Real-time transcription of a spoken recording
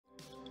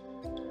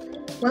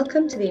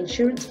Welcome to the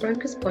Insurance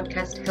Brokers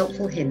Podcast,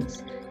 Helpful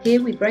Hints.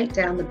 Here we break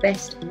down the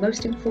best,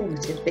 most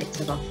informative bits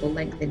of our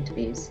full-length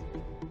interviews.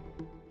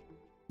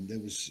 There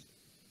was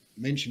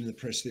mention in the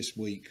press this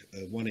week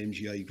of one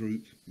MGA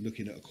group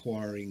looking at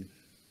acquiring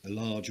a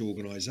large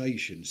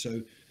organisation.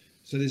 So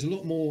there's a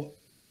lot more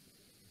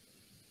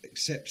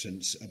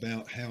acceptance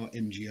about how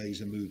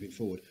MGAs are moving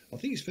forward. I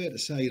think it's fair to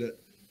say that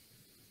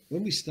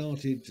when we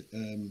started,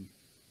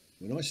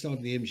 when I started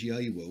in the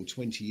MGA world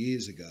 20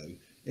 years ago,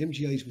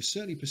 MGAs were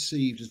certainly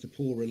perceived as the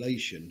poor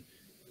relation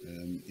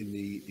in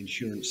the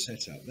insurance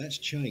setup. That's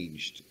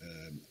changed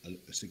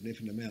a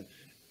significant amount.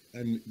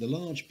 And the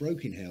large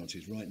broking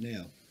houses right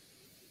now,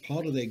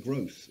 part of their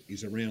growth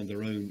is around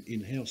their own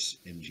in-house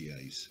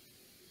MGAs.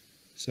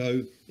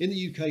 So in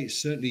the UK, it's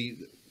certainly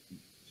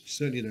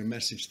there are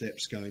massive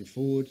steps going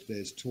forward.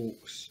 There's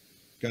talks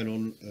going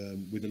on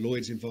with the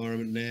Lloyd's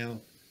environment now,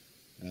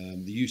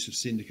 the use of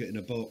syndicate in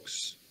a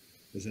box.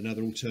 There's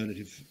another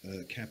alternative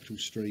capital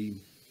stream.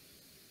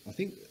 I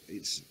think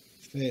it's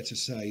fair to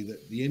say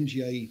that the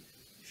MGA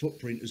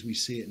footprint as we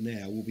see it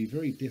now will be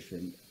very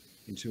different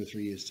in 2 or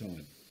 3 years'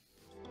 time.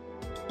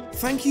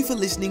 Thank you for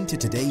listening to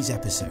today's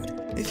episode.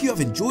 If you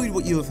have enjoyed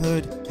what you have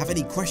heard, have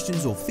any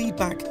questions or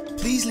feedback,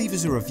 please leave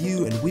us a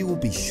review and we will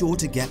be sure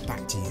to get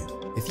back to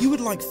you. If you would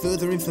like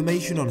further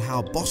information on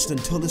how Boston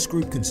Tullis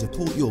Group can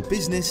support your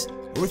business,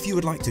 or if you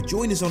would like to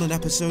join us on an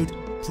episode,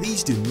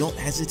 please do not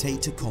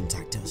hesitate to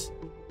contact us.